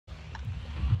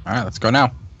All right, let's go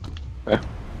now. Okay.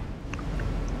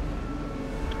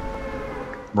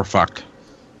 We're fucked.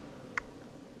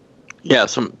 Yeah,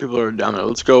 some people are down there.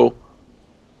 Let's go.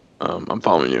 I'm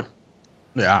following you.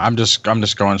 Yeah, I'm just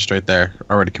going straight there.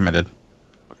 Already committed.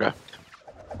 Okay.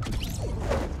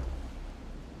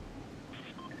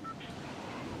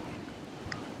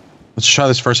 Let's try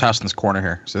this first house in this corner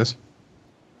here. See this?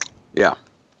 Yeah.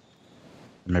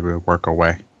 Maybe we'll work our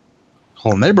way.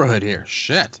 Whole neighborhood here.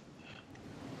 Shit.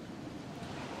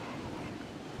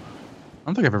 I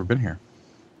don't think I've ever been here.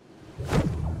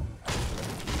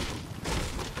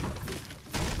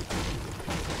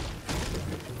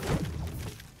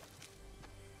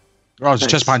 Oh, there's a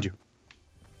chest behind you.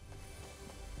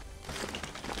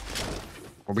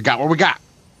 What we got? What we got?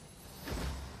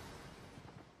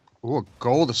 Ooh, a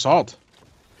gold assault.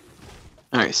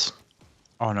 Nice.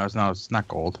 Oh no, it's not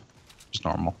gold. It's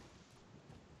normal.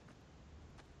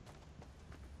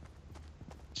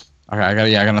 Okay, I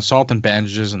got an assault and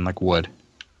bandages and like wood.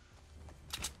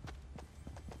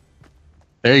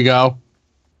 There you go.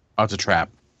 Oh, it's a trap.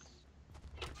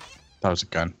 That was a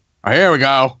gun. Oh, here we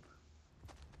go.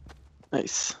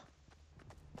 Nice.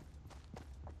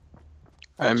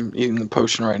 I'm eating the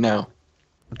potion right now.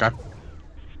 Okay.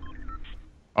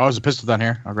 Oh, there's a pistol down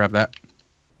here. I'll grab that.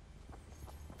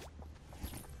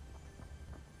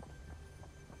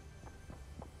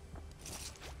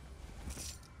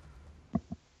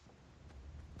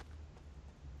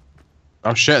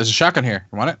 Oh shit, there's a shotgun here.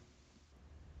 You want it?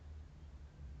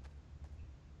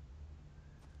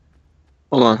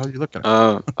 Hold on. How are you looking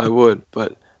at? I would,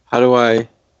 but how do I?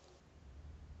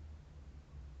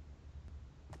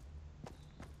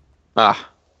 Ah.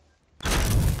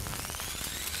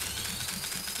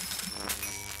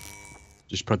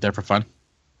 Just put it there for fun.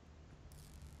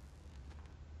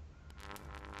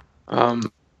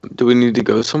 Do we need to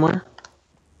go somewhere?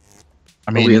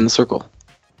 I Are mean, we in the circle?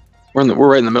 We're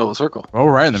right in the middle of the circle. oh,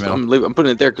 we're right in the So middle. I'm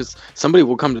putting it there because somebody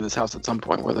will come to this house at some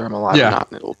point, whether I'm alive Yeah. or not,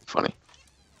 and it'll be funny.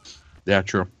 Yeah,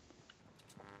 true.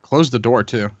 Close the door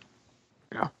too.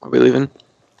 Yeah. Are we leaving?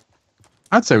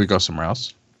 I'd say we go somewhere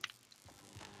else.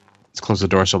 Let's close the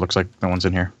door so it looks like no one's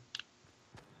in here.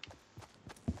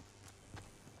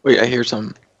 Wait, I hear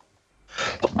some.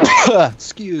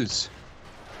 Excuse.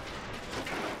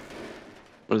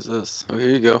 What is this? Oh, here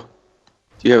you go.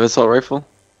 Do you have an assault rifle?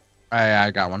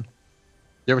 I got one.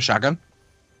 You have a shotgun?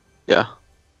 Yeah.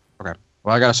 Okay.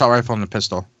 Well, I got an assault rifle and a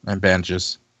pistol and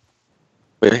bandages.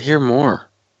 Wait, I hear more.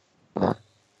 Hold on.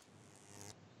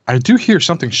 I do hear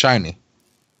something shiny.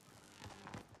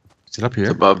 Is it up here?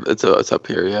 It's above. It's up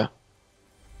here. Yeah.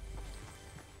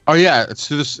 Oh yeah, it's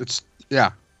through this. It's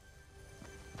yeah.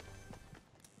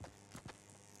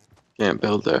 Can't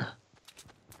build there.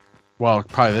 Well,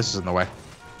 probably this is in the way.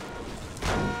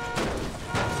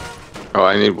 Oh,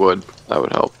 I need wood. That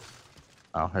would help.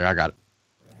 Oh, yeah, I got it.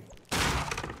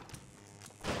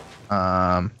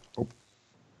 Oh,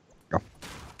 go.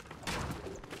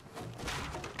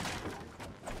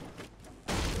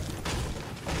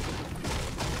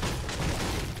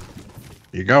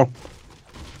 Here you go.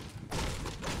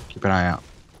 Keep an eye out.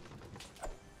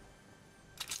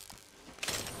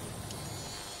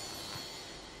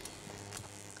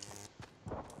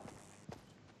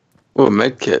 Oh, a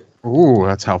med kit. Ooh,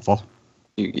 that's helpful.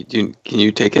 Can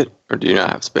you take it, or do you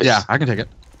not have space? Yeah, I can take it.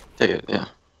 Take it. Yeah.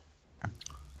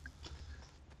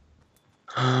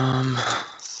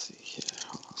 Let's see here.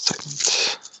 Hold on a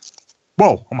second.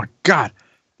 Whoa! Oh my god,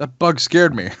 that bug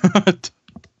scared me. That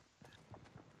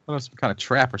was some kind of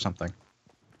trap or something.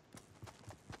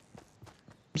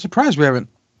 I'm surprised we haven't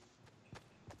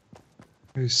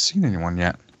really seen anyone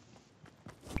yet.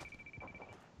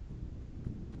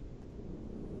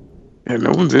 Yeah,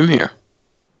 no one's in here.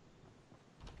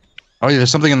 Oh yeah,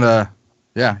 there's something in the.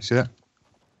 Yeah, you see that?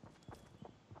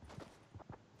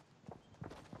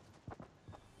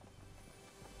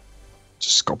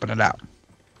 Just scoping it out.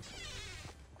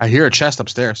 I hear a chest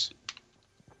upstairs.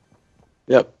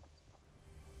 Yep.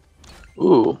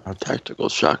 Ooh, a tactical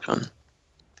shotgun.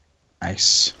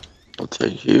 Nice. I'll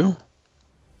take you.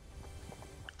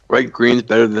 Right, green's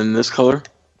better than this color.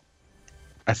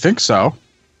 I think so.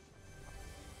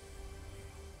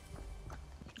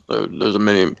 There's a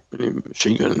mini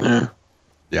machine gun in there.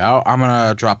 Yeah, I'm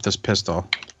gonna drop this pistol.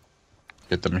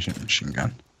 Get the machine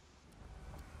gun.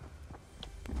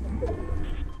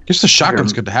 Guess the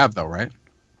shotgun's good to have though, right?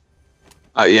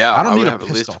 Yeah, I don't need would a have at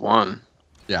pistol. least one.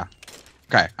 Yeah.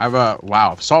 Okay, I have a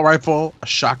assault rifle, a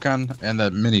shotgun, and the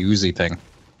mini Uzi thing.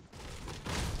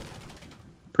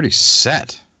 Pretty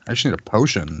set. I just need a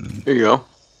potion. Here you go.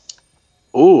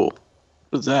 Ooh,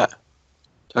 what's that?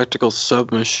 Tactical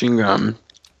submachine gun.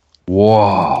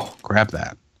 Whoa! Grab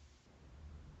that.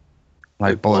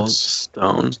 Light bullets.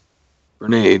 Stone.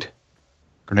 Grenade.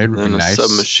 Grenade would be Then a nice.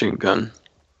 submachine gun.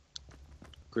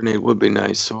 Grenade would be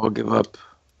nice, so I'll give up.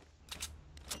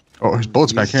 Oh, there's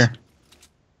bullets back here.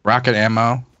 Rocket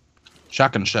ammo.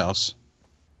 Shotgun shells.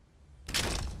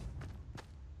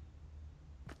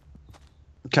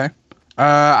 Okay.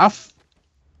 I'll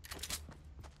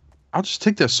just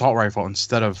take the assault rifle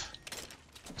instead of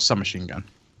submachine gun.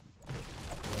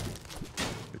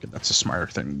 I think that's a smarter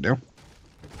thing to do.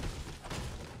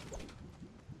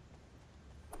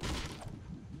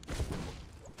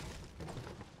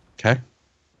 Okay.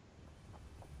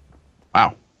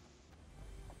 Wow.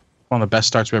 One of the best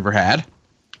starts we ever had.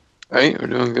 Right, we're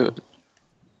doing good.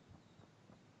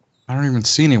 I don't even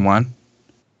see anyone.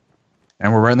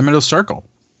 And we're right in the middle of the circle.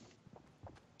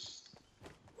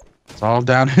 It's all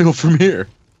downhill from here.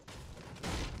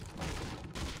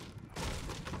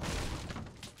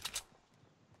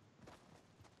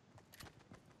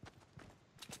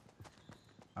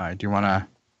 Alright, do you want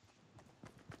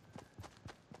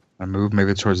to move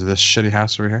maybe towards this shitty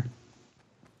house over here?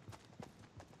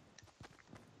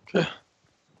 Okay.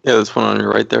 Yeah, this one on your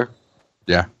right there.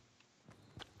 Yeah.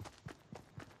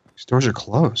 These doors are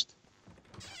closed.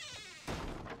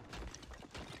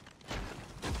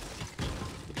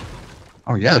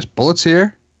 Oh yeah, there's bullets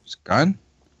here. There's a gun.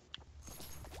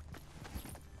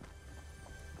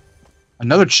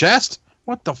 Another chest?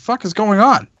 What the fuck is going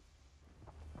on?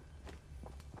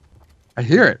 I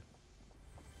hear it.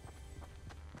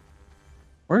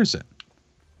 Where is it?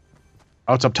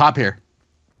 Oh, it's up top here.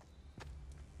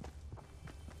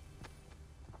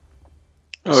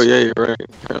 Oh yeah, you're right.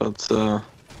 Here, let's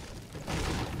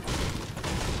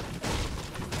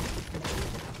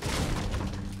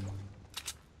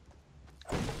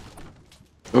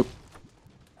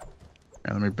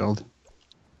Yeah, let me build.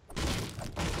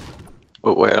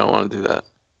 Oh wait, I don't want to do that.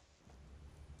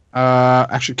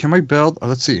 Actually, can we build? Oh,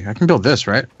 let's see. I can build this,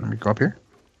 right? Let me go up here.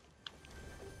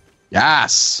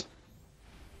 Yes.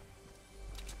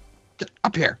 Get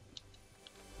up here.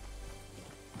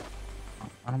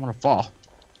 I don't want to fall.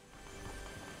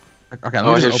 Okay, let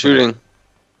me Oh, just you're open shooting. it.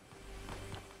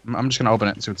 I'm just gonna open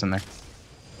it and see what's in there.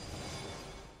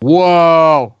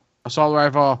 Whoa! Assault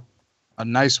rifle, a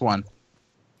nice one.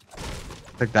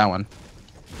 Take that one.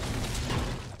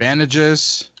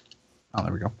 Bandages. Oh,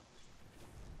 there we go.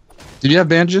 Did you have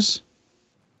bandages?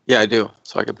 Yeah, I do.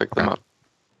 So I can pick them Okay. up.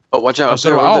 Oh, watch out. Oh, up so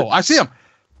there, over oh, there. I see him.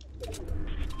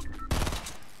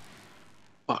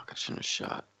 Fuck, I shouldn't have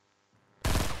shot.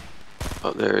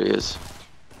 Oh, there he is.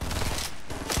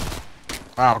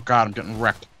 Oh god, I'm getting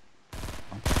wrecked.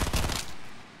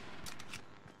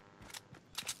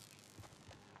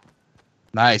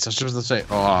 Nice. I was just supposed to say.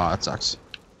 Oh, that sucks.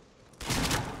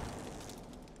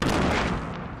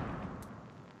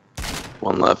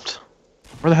 One left.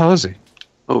 Where the hell is he?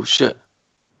 Oh shit.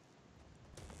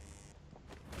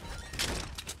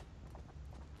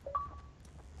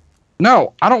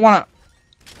 No, I don't want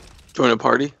to. Join a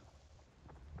party?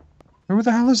 Who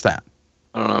the hell is that?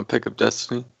 I don't know. Pick up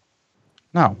Destiny.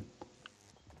 No.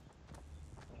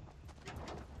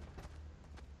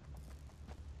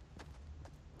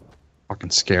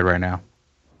 Fucking scared right now.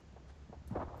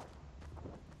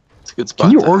 It's a good spot.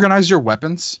 Can you to- organize your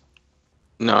weapons?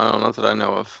 No, not that I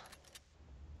know of.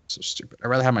 So stupid. I'd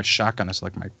rather have my shotgun as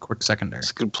like my quick secondary.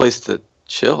 It's a good place to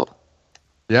chill.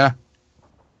 Yeah.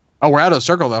 Oh, we're out of the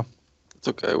circle though. It's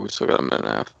okay. We still got a minute and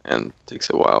a half, and it takes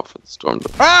a while for the storm to.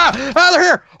 Ah! Ah, they're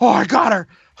here! Oh, I got her!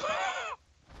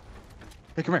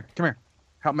 Hey, come here. Come here.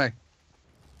 Help me.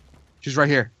 She's right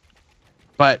here.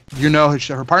 But you know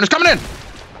her partner's coming in!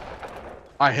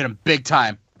 I hit him big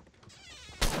time.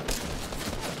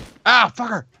 Ah, fuck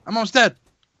her. I'm almost dead.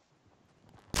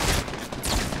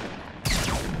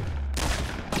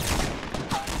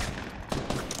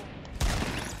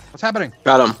 What's happening?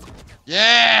 Got him.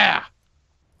 Yeah!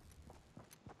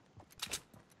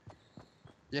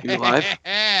 You alive?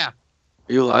 Yeah!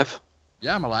 Are you alive?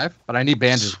 Yeah, I'm alive, but I need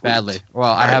bandages Sweet. badly.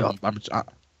 Well, I have them.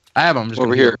 I have them. I'm just Come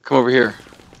over gonna here. Come over here.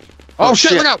 Oh, Oh, shit,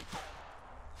 shit. look out!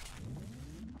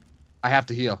 I have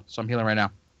to heal, so I'm healing right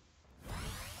now.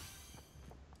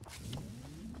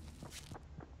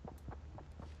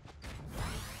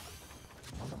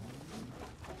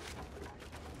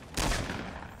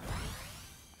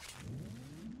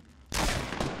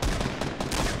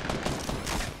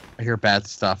 I hear bad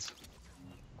stuff.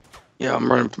 Yeah,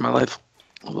 I'm running for my life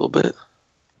a little bit.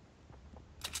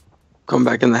 Come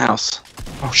back in the house.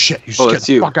 Oh shit, you Oh, scared that's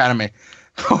the you. fuck out of me.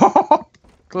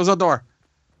 Close that door.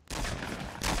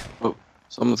 Oh,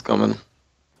 someone's coming.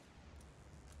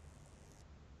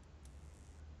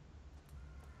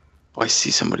 I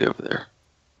see somebody over there.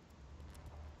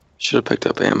 Should have picked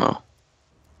up ammo.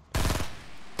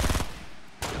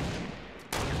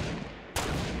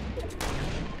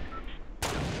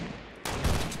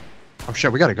 Oh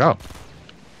shit, we gotta go.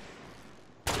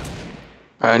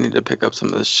 I need to pick up some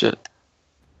of this shit.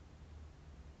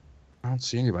 I don't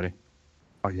see anybody.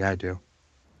 Oh yeah, I do.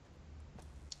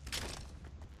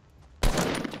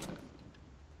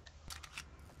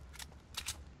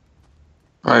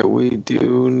 Alright, we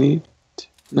do need...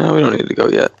 No, we don't need to go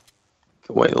yet.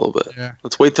 Can wait a little bit. Yeah.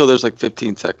 Let's wait till there's like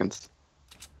 15 seconds.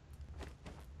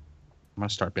 I'm gonna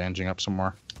start bandaging up some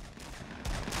more.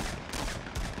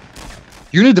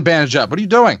 You need to bandage up. What are you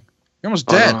doing? You're almost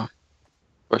dead.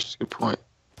 That's a good point.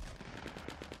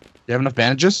 You have enough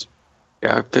bandages?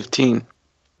 Yeah, I have 15.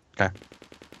 Okay.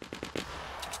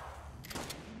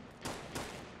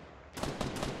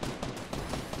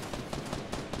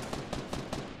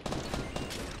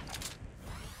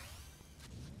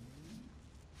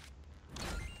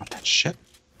 Want that shit?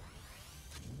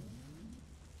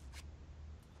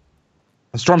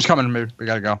 The storm's coming, dude. We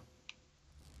gotta go.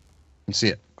 You see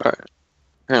it. Alright.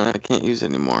 Apparently I can't use it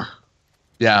anymore.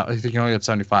 Yeah, I think you can only get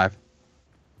 75.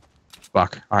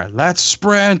 Fuck. Alright, let's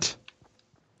sprint!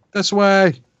 This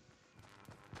way!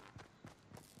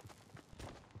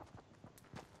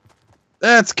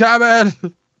 It's coming!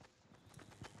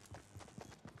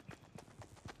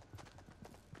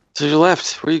 To your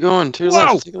left. Where are you going? To your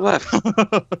Whoa! left. To your left.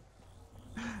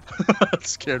 That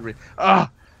scared me. Ah!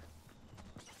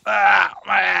 Ah!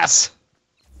 My ass!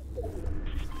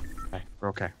 Okay, we're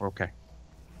okay. We're okay.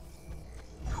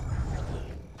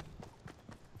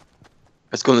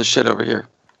 Let's go in the shed over here.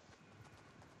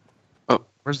 Oh.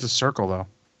 Where's the circle, though?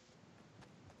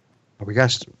 Oh, we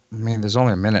got... I mean, there's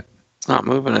only a minute. It's not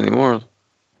moving anymore.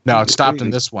 No, it stopped in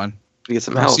this one. We get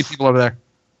some I health. see people over there.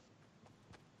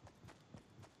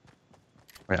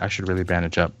 Wait, I should really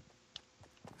bandage up.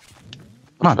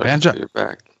 Come on, bandage up. Your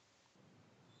back.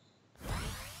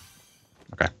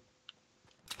 Okay.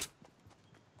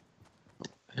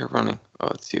 You're running. Oh,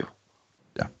 it's you.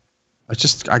 Yeah.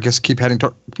 I guess keep heading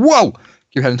toward... Whoa!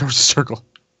 Keep heading towards the circle.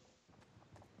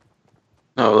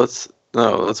 No, let's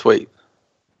wait.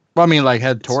 Well, I mean, like,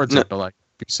 head towards it, but, like,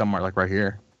 be somewhere, like, right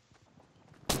here.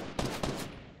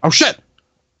 Oh, shit!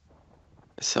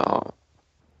 I saw.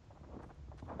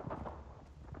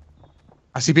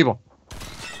 I see people.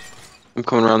 I'm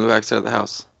coming around the back side of the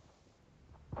house.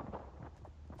 I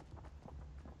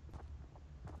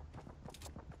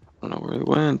don't know where he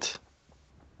went.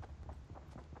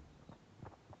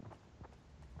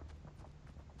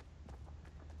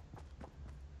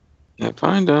 Can't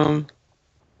find him.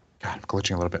 God, I'm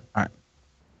glitching a little bit. All right.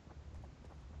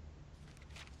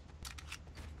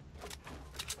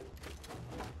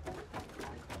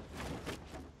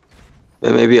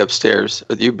 They may be upstairs.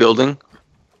 Are you building?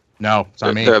 No, it's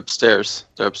not me. They're upstairs.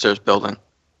 They're upstairs building.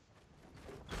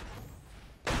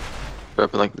 They're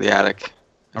up in like the attic.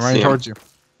 I'm running towards you.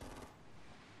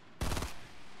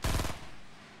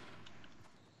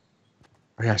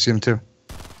 Oh yeah, I see him too.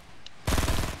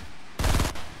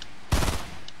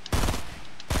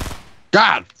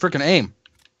 God, freaking aim.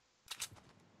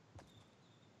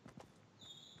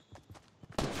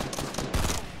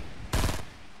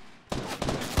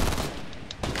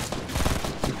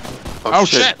 Oh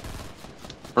shit.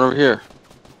 Run over here.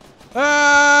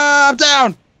 I'm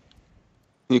down. Can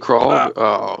you crawl?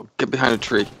 Oh, get behind a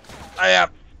tree. I am.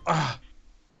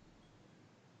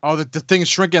 Oh, the thing is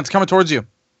shrinking. It's coming towards you.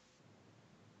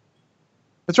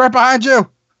 It's right behind you.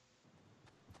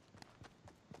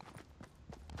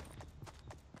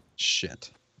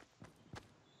 Shit.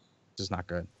 This is not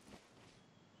good.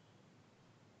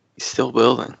 He's still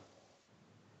building.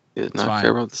 He does not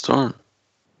care about the storm.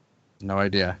 No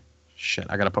idea. Shit,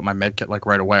 I gotta put my med kit like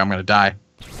right away. I'm gonna die.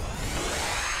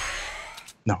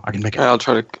 No, I can make it. I'll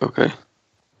try to. Okay.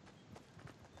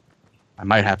 I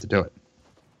might have to do it.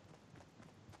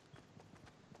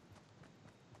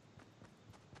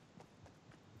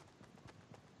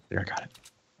 There, I got it.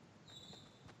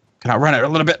 Can I run it a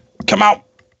little bit? Come out!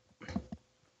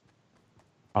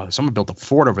 Oh, someone built a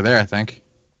fort over there, I think.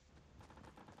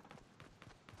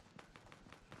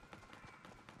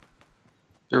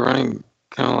 You're running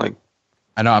kind of like...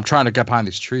 I know, I'm trying to get behind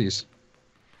these trees.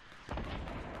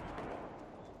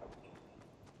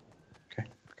 Okay,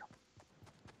 go.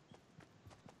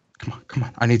 Come on, come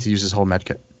on. I need to use this whole med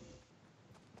kit.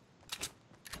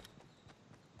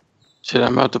 Shit,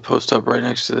 I'm about to post up right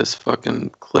next to this fucking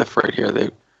cliff right here. They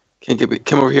can't get me.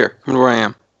 Come over here. Come to where I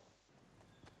am.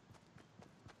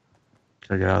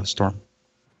 Gotta get out of the storm.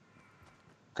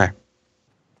 Okay.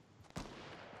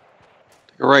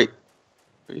 Take a right.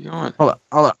 Where are you going? Hold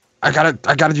on. I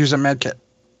gotta use a med kit.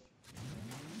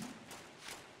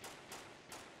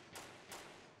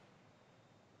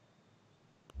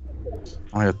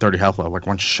 I only have 30 health left. Like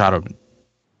one shot of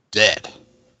dead.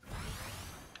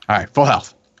 All right, full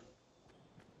health.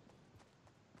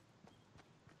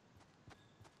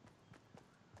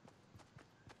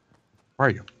 Where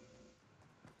are you?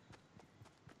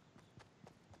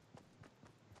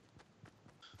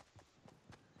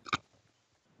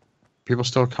 People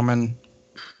still coming.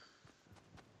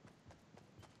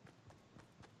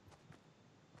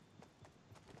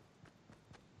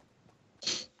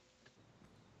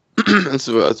 That's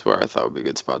where I thought would be a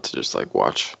good spot to just like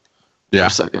watch for Yeah. a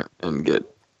second and get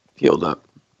healed up.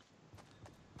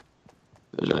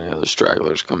 If there's any other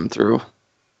stragglers coming through.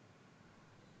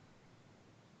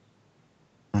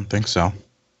 I don't think so.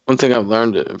 One thing I've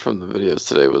learned from the videos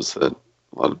today was that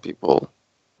a lot of people,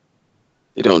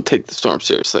 they don't take the storm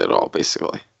seriously at all,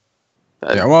 basically.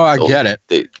 That Yeah, well, I get it.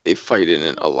 They fight in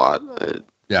it a lot.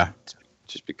 Yeah.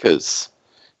 Just because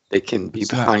they can be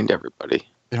It's not- behind everybody.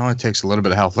 It only takes a little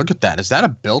bit of health. Look at that. Is that a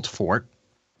built fort?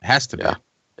 It has to be. Yeah.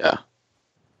 Yeah.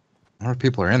 I wonder if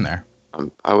people are in there.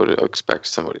 I would expect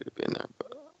somebody to be in there,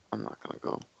 but I'm not going to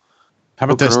go How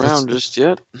about this? around just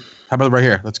yet. How about right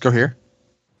here? Let's go here.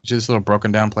 See this little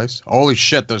broken down place? Holy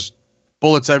shit, there's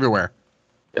bullets everywhere.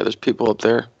 Yeah, there's people up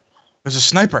there. There's a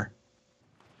sniper.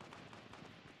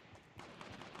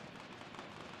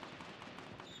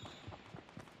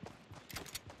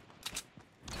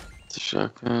 It's a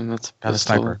shotgun. That's a Got a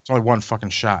pistol. sniper. It's only one fucking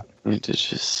shot. It's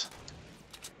just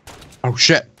Oh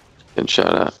shit. getting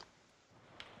shot at.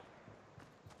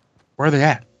 Where are they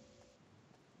at?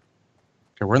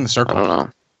 Okay, we're in the I circle. don't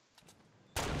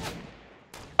know.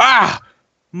 Ah!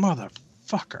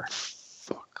 Motherfucker.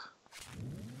 Fuck.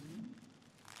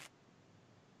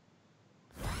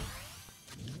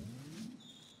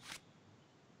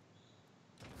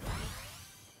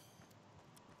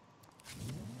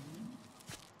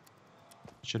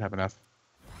 Should have enough.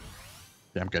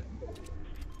 Yeah, I'm good.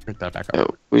 Pick that back up. Yeah,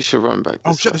 we should run back.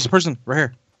 Oh This shit, way. there's a person right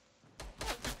here.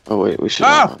 Oh wait, we should.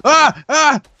 Ah! Ah!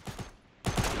 Ah!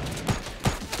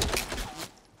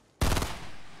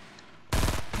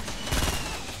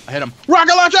 I hit him.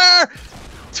 Rocket launcher!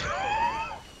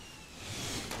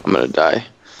 I'm gonna die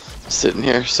sitting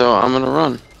here, so I'm gonna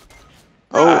run.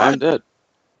 Oh, I'm dead.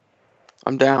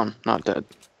 I'm down, not dead.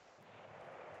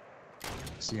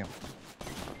 See him.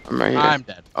 I'm right here. I'm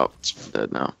dead. Oh, I'm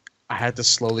dead now. I had to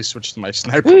slowly switch to my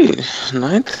sniper. Hey,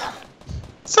 ninth.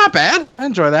 It's not bad. I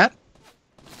enjoy that.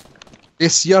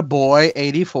 It's your boy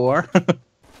 84. I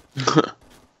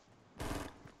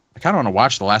kind of want to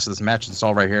watch the last of this match. It's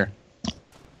all right here.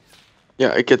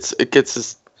 Yeah, it gets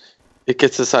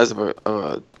the size of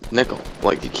a nickel.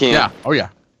 Like you can't. Yeah. Oh yeah.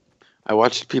 I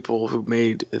watched people who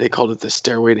they called it the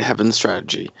Stairway to Heaven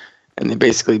strategy, and they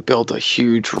basically built a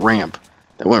huge ramp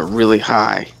that went really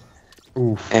high.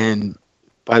 Oof. And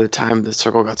by the time the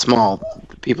circle got small,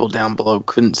 the people down below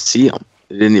couldn't see them.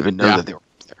 They didn't even know Yeah. that they were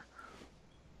up there.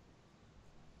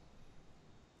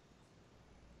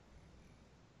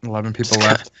 11 people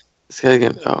left. This guy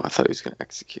again. Oh, I thought he was gonna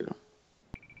execute him.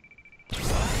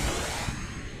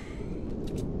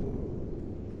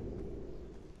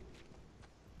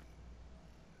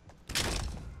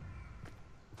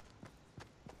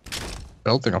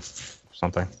 Building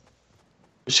something.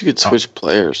 Wish you could switch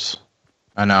players.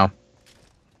 I know. What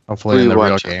Hopefully are in you the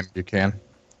real watching? game you can.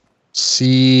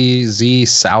 CZ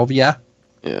Salvia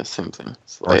Yeah, same thing.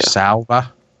 or Slaya.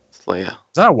 Salva. Slaya.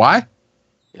 Is that a Y?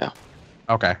 Yeah.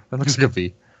 Okay, that looks like a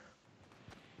V.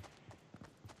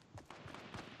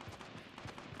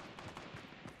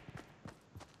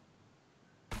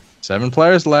 Seven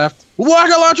players left.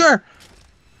 Rocket launcher!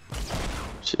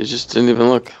 She just didn't even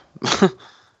look.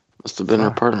 Must have been her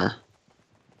Fuck. partner.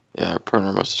 Yeah, her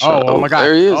partner must have Oh, shot. oh my god.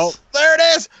 There he is. Oh, there it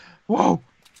is! Whoa.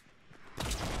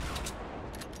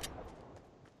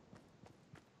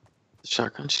 The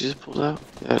shotgun she just pulled out.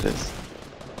 Yeah, it is.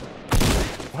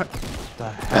 What the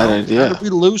hell? Bad idea. How did we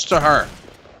lose to her?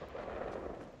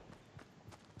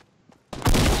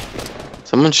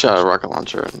 Someone shot a rocket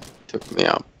launcher and took me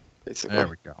out, basically. There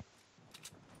we go.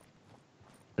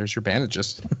 There's your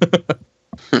bandages.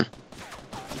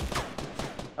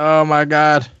 Oh my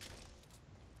god.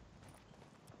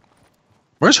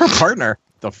 Where's her partner?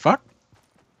 The fuck?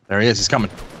 There he is. He's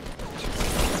coming.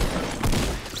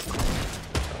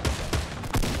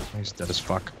 He's dead as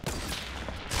fuck.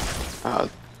 Uh,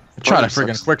 Try to partner friggin'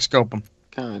 sucks. quick scope him.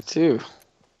 kind of too.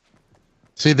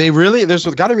 See, there's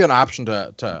got to be an option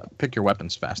to pick your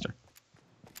weapons faster.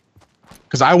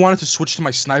 Because I wanted to switch to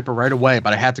my sniper right away,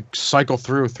 but I had to cycle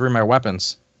through my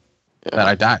weapons. that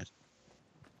I died.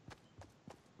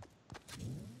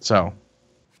 So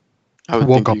I would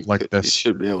woke think up like this. You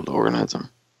should be able to organize them.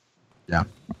 Yeah.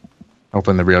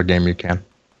 Hopefully in the real game you can.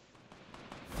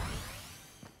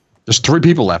 There's 3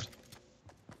 people left.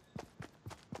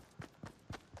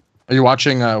 Are you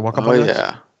watching Woke Up? Oh,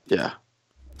 yeah. Yeah.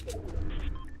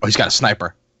 Oh, he's got a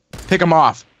sniper. Pick him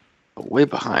off. Way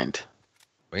behind.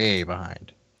 Way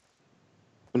behind.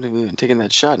 When have you even taken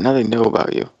that shot? Now they know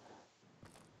about you.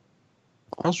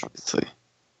 Obviously.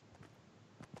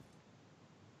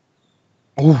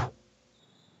 Oh.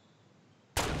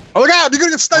 Oh, look out! You're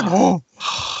gonna get sniped! Oh.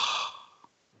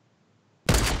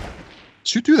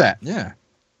 Shoot through that, yeah.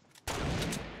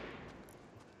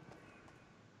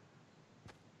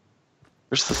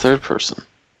 Where's the third person?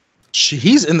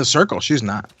 He's in the circle. She's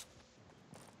not.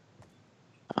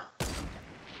 Well,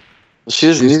 she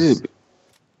doesn't need to be.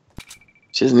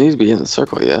 She doesn't need to be in the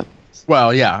circle yet.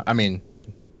 Well, yeah. I mean,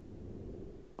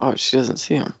 oh, she doesn't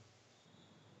see him.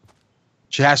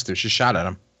 She has to. She shot at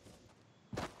him,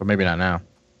 but maybe not now.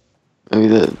 Maybe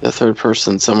the third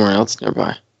person somewhere else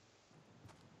nearby.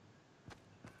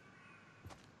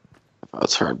 If I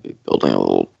was her, I'd be building a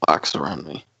little box around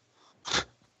me.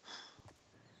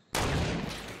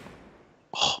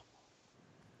 Oh.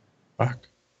 Fuck.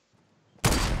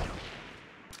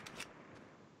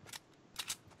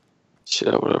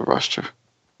 Shit, I would have rushed her.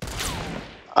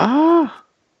 Ah!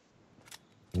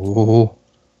 Ooh.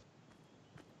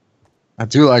 I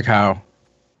do like how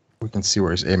we can see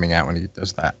where he's aiming at when he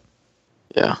does that.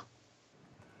 Yeah.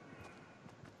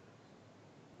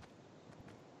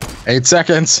 8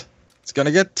 seconds. It's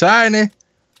gonna get tiny.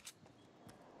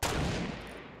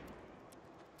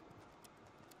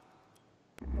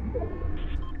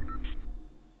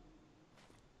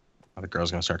 Oh, the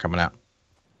girl's gonna start coming out.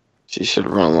 She should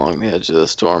run along the edge of the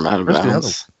storm out of Where's the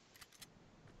bounds.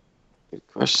 Good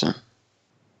question.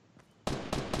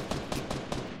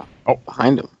 Oh,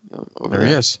 behind him. There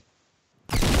he is.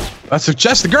 That's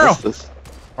just the girl. This?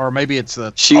 Or maybe it's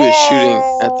the... She was shooting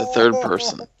at the third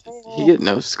person. Did he get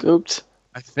no scoped?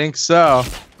 I think so.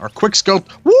 Or quick scope.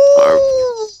 Woo!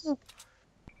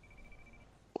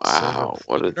 Wow,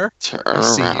 what a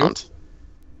turnaround.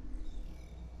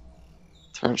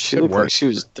 She looked like she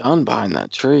was done behind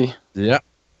that tree. Yeah.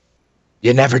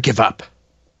 You never give up.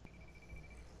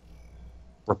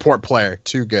 Report player,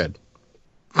 too good.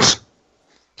 Let's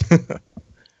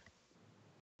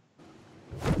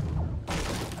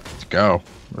go.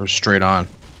 We're straight on.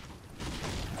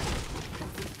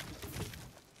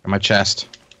 Got my chest.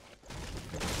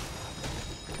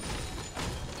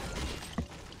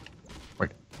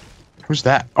 Wait. Who's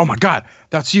that? Oh my god.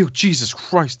 That's you. Jesus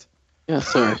Christ. Yeah,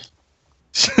 sorry.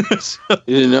 You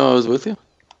didn't know I was with you?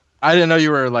 I didn't know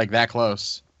you were like that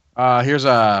close. Here's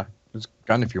a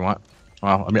gun if you want.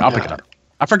 Well, I mean, I'll pick it up.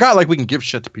 I forgot like we can give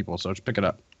shit to people, so just pick it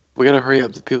up. We gotta hurry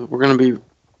up. The people. We're gonna be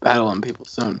battling people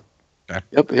soon. Okay.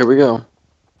 Yep. Here we go.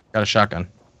 Got a shotgun.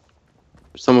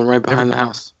 There's someone right behind the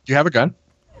house. Do you have a gun?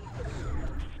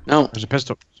 No. There's a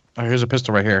pistol. Oh, here's a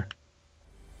pistol right here.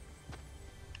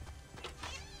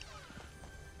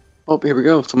 Oh, here we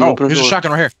go. Someone open the door. Here's a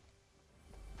shotgun right here.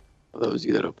 Oh, that was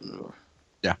you that opened the door.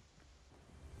 Yeah.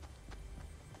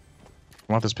 You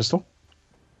want this pistol?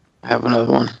 I have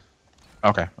another one.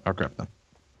 Okay, I'll grab them.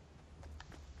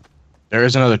 There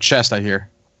is another chest, I hear.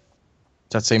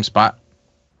 It's that same spot.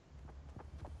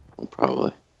 Well,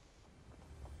 probably.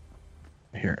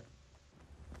 I hear it.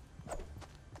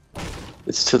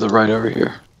 It's to the right over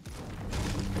here.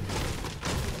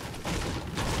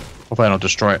 Hopefully I don't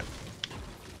destroy it.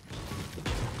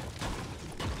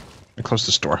 I close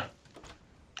this door.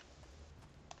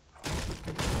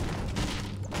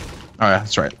 Oh yeah,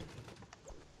 that's right.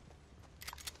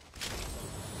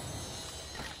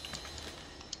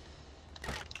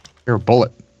 Hear a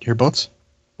bullet. Hear bullets?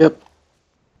 Yep.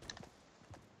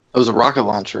 That was a rocket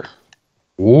launcher.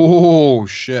 Oh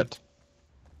shit.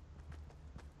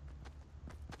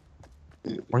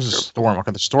 Where's the storm?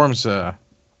 Okay, the storm's not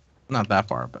that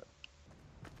far, but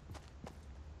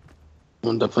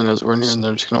one definitely knows we're near, and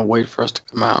they're just gonna wait for us to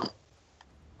come out.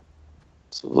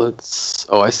 So let's.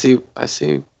 Oh, I see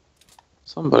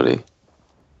somebody.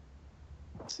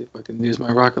 Let's see if I can use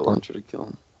my rocket launcher to kill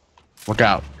him. look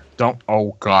out. Don't.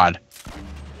 Oh god.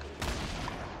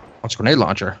 What's a grenade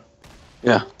launcher?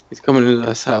 Yeah, he's coming into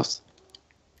this house.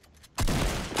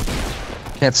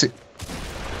 Can't see.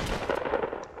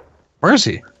 Where is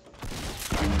he?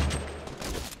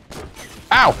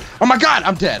 Ow! Oh my god,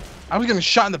 I'm dead. I was getting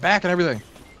shot in the back and everything.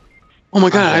 Oh my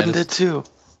god, I'm dead too.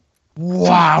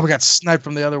 Wow, we got sniped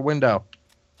from the other window.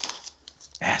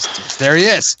 Bastards. There he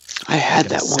is. I had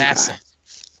that one guy.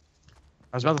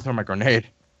 I was about to throw my grenade.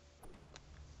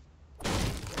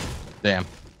 Damn.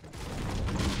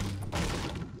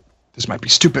 This might be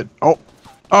stupid. Oh.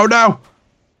 Oh no!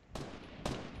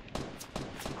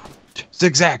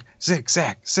 Zigzag!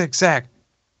 Zigzag! Zigzag!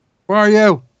 Where are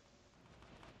you?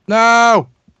 No!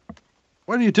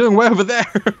 What are you doing way over there?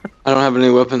 I don't have any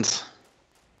weapons.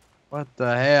 What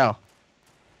the hell?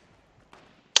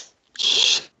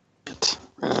 Shit.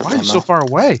 Why are you so far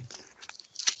away?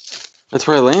 That's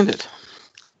where I landed.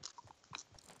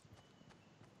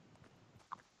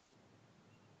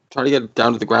 Try to get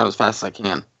down to the ground as fast as I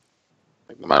can.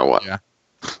 Like, no matter what. Yeah.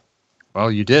 Well,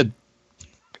 you did.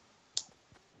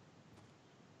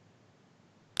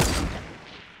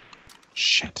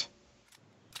 Shit.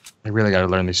 I really gotta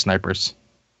learn these snipers.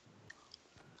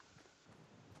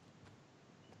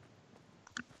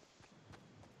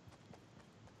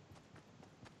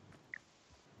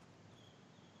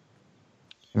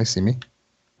 Can they see me?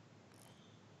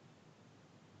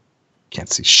 Can't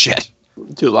see shit.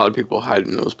 Dude, a lot of people hide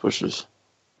in those bushes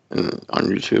on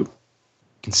YouTube.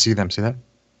 Can see them. See that?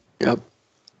 Yep.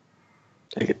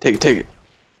 Take it, take it, take it.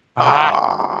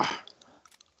 Ah!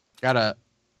 Gotta.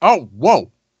 Oh,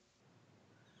 whoa!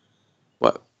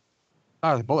 What?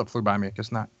 Oh, the bullet flew by me. I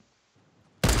guess not.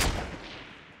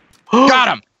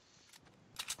 Got him!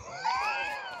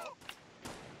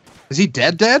 Is he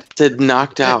dead? Dead? Said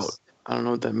knocked Yes. out. I don't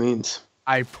know what that means.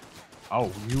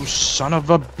 Oh, you son of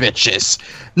a bitches!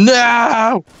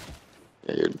 No!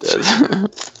 Yeah, you're dead.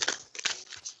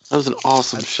 That was an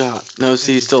awesome shot. No,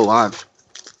 see, he's still alive.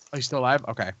 Oh, he's still alive?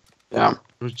 Okay. Yeah.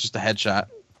 It was just a headshot.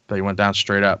 But he went down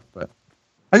straight up. But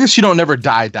I guess you don't never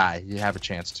die. You have a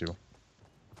chance to.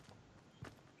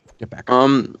 Get back up.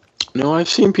 No, I've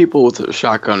seen people with a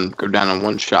shotgun go down in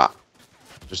one shot.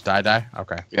 Just die?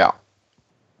 Okay. Yeah.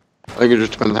 I think it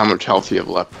just depends how much health you have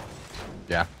left.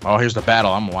 Yeah. Oh, here's the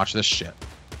battle. I'm gonna watch this shit.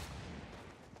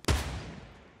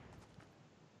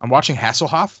 I'm watching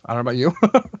Hasselhoff. I don't know about you.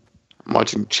 I'm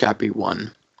watching Chappie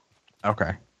 1.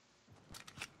 Okay.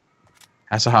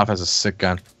 Hasselhoff has a sick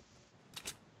gun.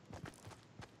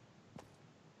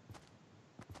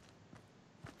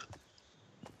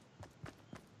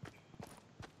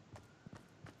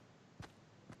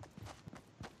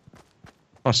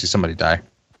 I want to see somebody die.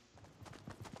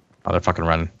 Oh, they're fucking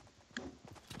running.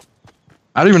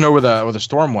 I don't even know where the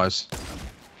storm was.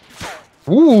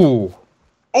 Ooh.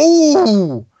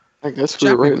 Oh. I guess we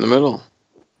were right in the middle.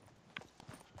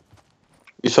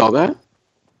 You saw that?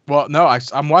 Well, no,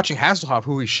 I'm watching Hasselhoff,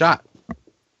 who he shot.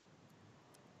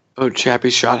 Oh,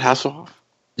 Chappie shot Hasselhoff?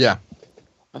 Yeah.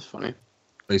 That's funny.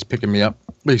 But he's picking me up.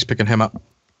 But he's picking him up.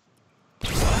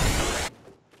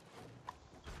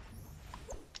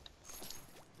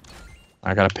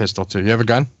 I got a pistol too. You have a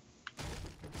gun?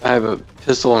 I have a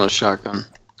pistol and a shotgun.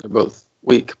 They're both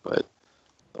weak, but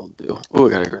they'll do. Oh,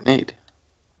 I got a grenade. Here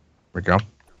we go.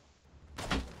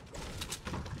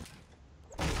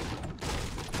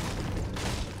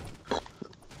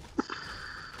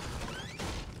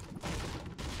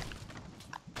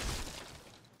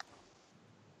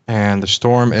 And the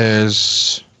storm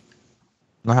is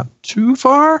not too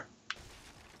far.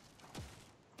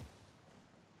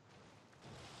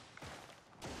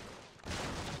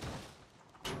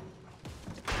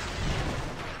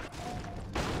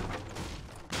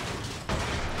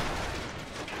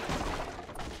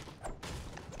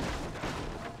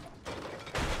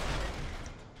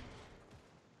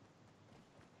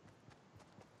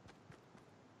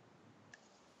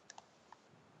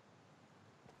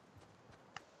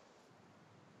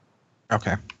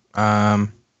 Okay.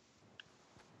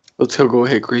 Let's go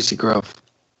hit Greasy Grove.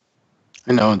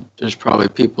 I know there's probably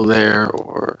people there,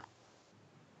 or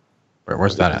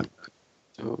Where's that at?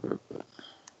 over, but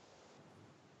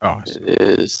Oh, I see. it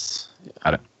is.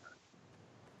 Got it.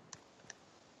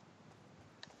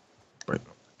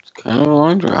 It's kind of a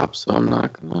long drop, so I'm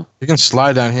not gonna. You can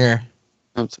slide down here.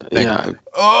 Yeah,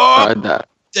 Oh, I tried that.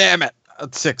 damn it.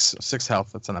 That's six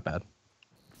health. That's not bad.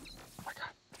 Oh my god.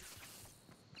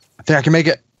 I think I can make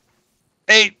it.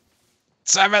 8,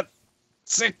 7,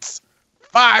 6,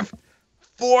 5,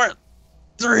 4,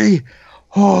 3.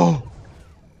 Oh,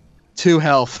 2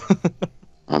 health.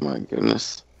 Oh my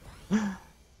goodness. How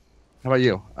about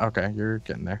you? Okay, you're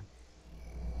getting there.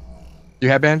 You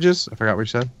have bandages? I forgot what you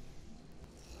said.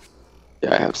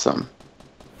 Yeah, I have some.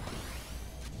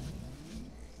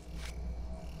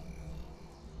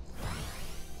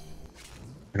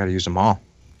 I gotta use them all.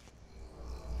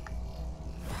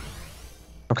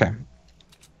 Okay.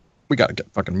 We gotta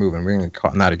get fucking moving. We're gonna get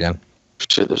caught in that again.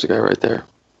 Shit, there's a guy right there.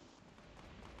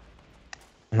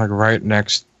 I'm like right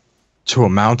next to a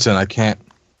mountain. I can't.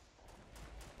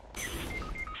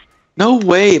 No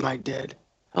way am I dead.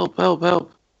 Help, help,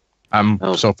 help. I'm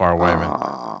Help. so far away, man.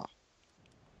 Aw.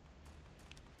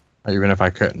 Even if I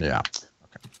couldn't, yeah.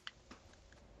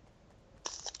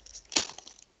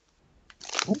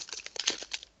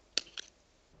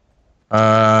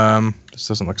 This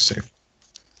doesn't look safe.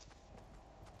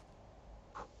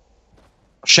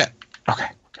 Shit. Okay.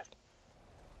 Okay.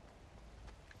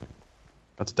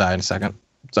 About to die in a second.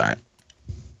 It's alright.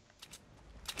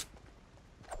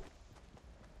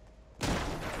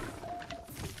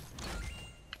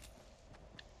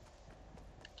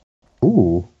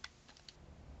 Ooh.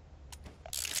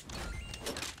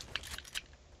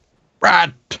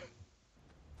 Rod.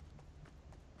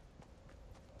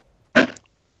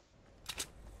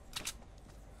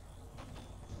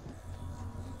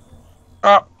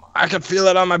 Oh, I can feel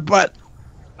it on my butt.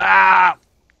 Ah.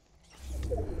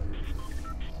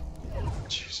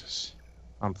 Jesus.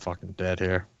 I'm fucking dead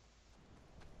here.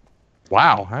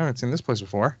 Wow, I haven't seen this place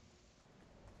before.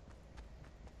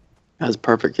 That's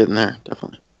perfect getting there,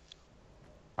 definitely.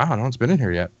 Wow, no one's been in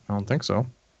here yet. I don't think so.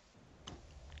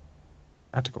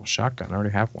 Tactical shotgun. I already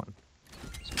have one.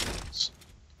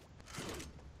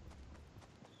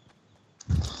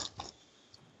 I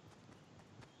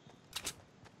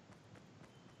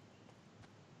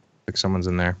think someone's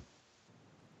in there.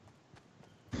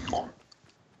 Come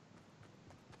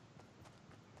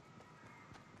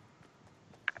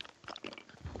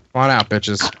on out,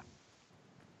 bitches.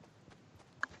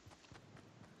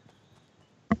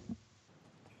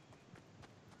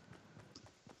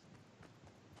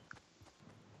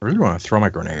 I really want to throw my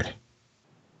grenade.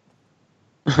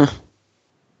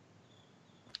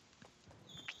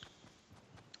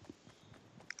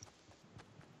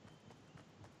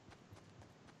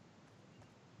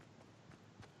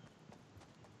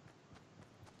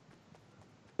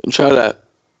 And try that.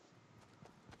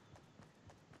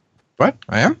 What?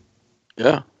 I am?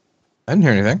 Yeah. I didn't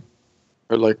hear anything.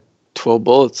 Or like 12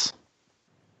 bullets.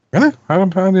 Really? I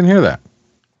didn't hear that.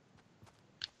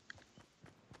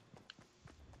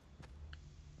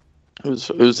 It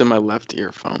was in my left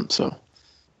earphone, so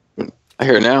I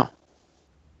hear it now.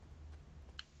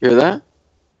 Hear that?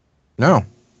 No.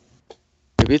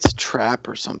 Maybe it's a trap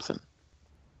or something.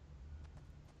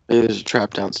 Maybe there's a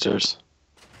trap downstairs.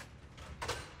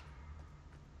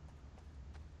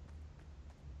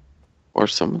 Or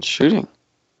someone's shooting.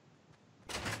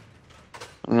 I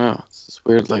don't know. It's this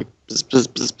weird, like, bzz, bzz,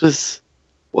 bzz, bzz.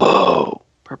 Whoa.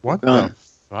 Purple What gun. the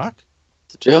fuck?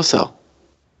 It's a jail cell.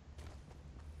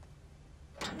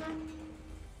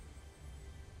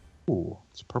 Ooh,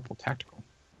 it's a purple tactical.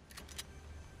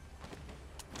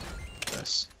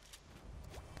 This.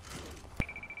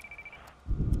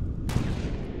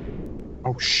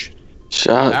 Oh shit!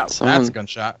 Shot. That's someone. a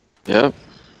gunshot. Yep.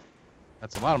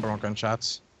 That's a lot of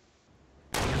gunshots.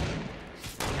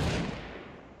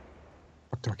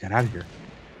 What do I get out of here?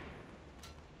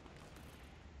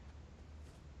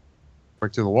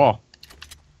 Break through the wall.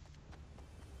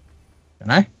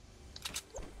 Can I?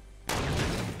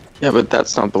 Yeah, but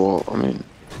that's not the wall. I mean,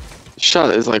 the shot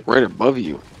is like right above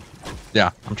you. Yeah,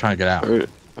 I'm trying to get out.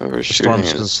 Whoever's shooting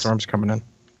The is... storm's coming in.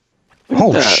 Look at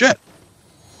Oh that. shit!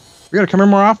 We gotta come here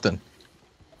more often.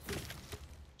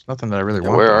 There's nothing that I really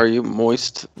want. Where though. are you?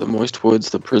 The Moist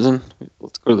Woods, the prison?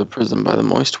 Let's go to the prison by the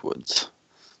Moist Woods.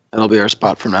 That'll be our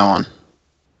spot from now on.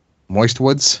 Moist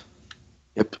Woods?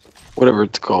 Yep. Whatever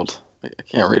it's called. I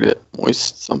can't read it.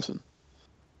 Moist something.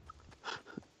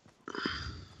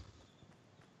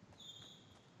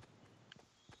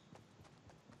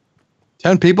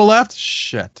 Ten people left?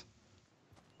 Shit.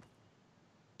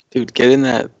 Dude, get in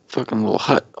that fucking little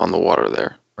hut on the water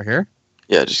there. Right here?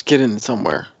 Yeah, just get in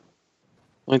somewhere.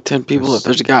 Only 10 people left.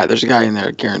 There's a guy in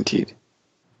there, guaranteed.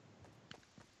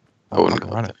 I wouldn't go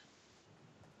run there.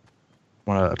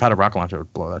 If I had a rocket launcher, it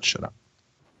would blow that shit up.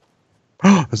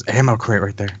 Oh, there's an ammo crate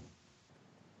right there.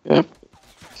 Yep.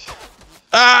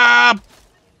 Ah!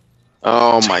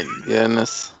 Oh my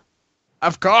goodness.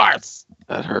 Of course!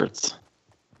 That hurts.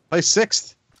 Play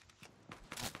sixth.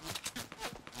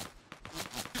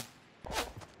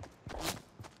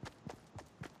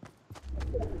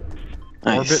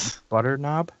 Nice. Orbit butter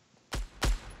knob.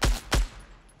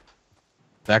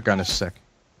 That gun is sick.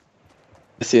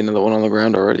 I see another one on the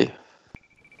ground already.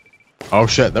 Oh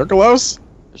shit, they're close.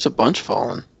 There's a bunch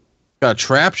falling. Got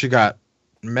traps, you got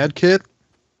med kit,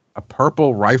 a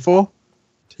purple rifle.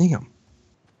 Damn.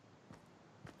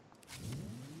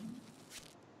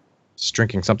 Just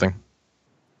drinking something.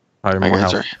 Probably My more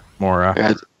guys health. are, More,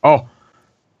 guys, oh,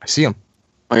 I see him.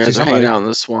 my guys See are hanging somebody. out in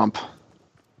the swamp.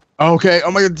 Okay, oh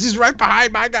my god, he's right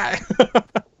behind my guy.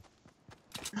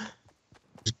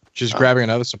 Just grabbing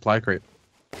another supply crate.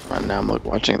 Right now I'm like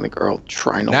watching the girl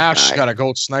trying to Now die. she's got a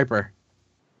gold sniper.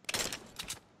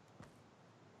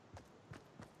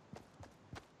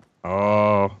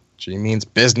 Oh, she means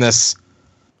business.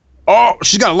 Oh,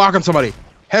 she's got a lock on somebody.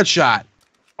 Headshot.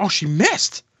 Oh, she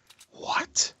missed.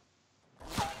 What?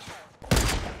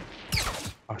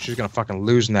 Oh, she's gonna fucking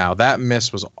lose now. That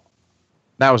miss was...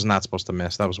 That was not supposed to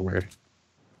miss. That was weird.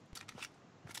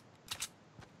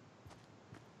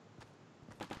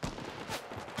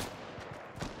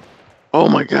 Oh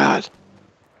my god.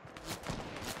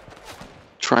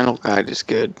 Triangle guide is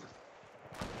good.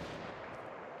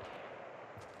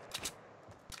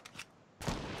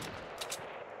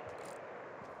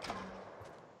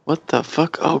 What the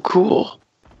fuck? Oh, cool.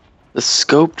 The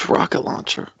scoped rocket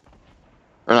launcher.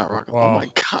 Or not rocket. Oh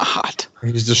my god.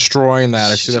 He's destroying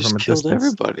that. I see that from a killed distance.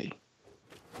 everybody.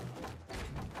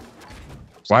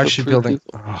 Why is she building?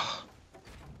 Oh,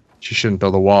 she shouldn't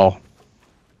build a wall.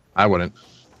 I wouldn't.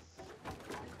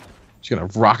 She's gonna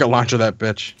rocket launcher that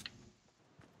bitch.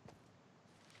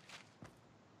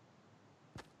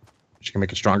 She can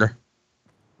make it stronger.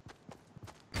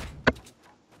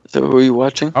 So who are you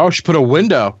watching? Oh, she put a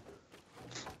window.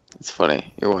 It's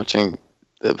funny. You're watching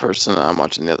the person, I'm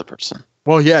watching the other person.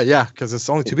 Well, yeah, because it's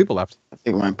only 2 people left. I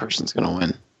think my person's gonna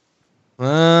win.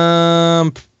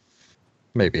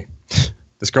 Maybe.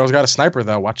 This girl's got a sniper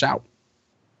though. Watch out.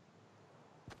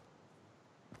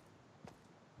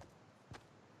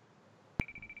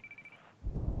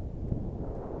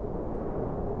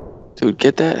 Dude,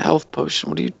 get that health potion.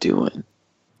 What are you doing?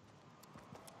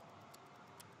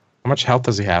 How much health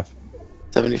does he have?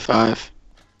 75.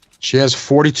 She has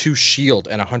 42 shield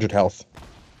and 100 health.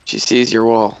 She sees your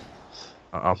wall.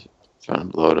 Uh-oh. Trying to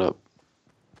blow it up.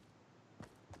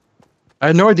 I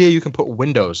had no idea you can put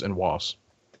windows in walls.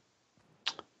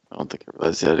 I don't think I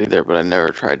realized that either, but I never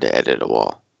tried to edit a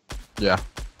wall. Yeah.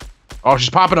 Oh,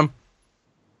 she's popping them.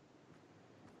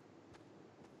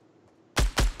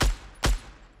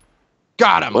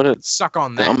 Got him. What a suck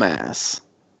on that. Dumbass.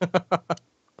 The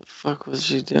fuck was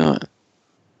she doing?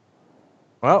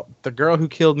 Well, the girl who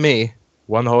killed me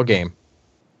won the whole game.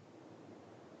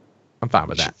 I'm fine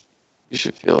with that. You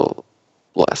should feel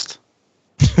blessed.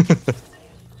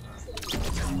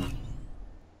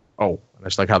 Oh, I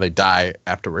just like how they die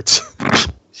afterwards.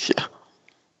 Yeah.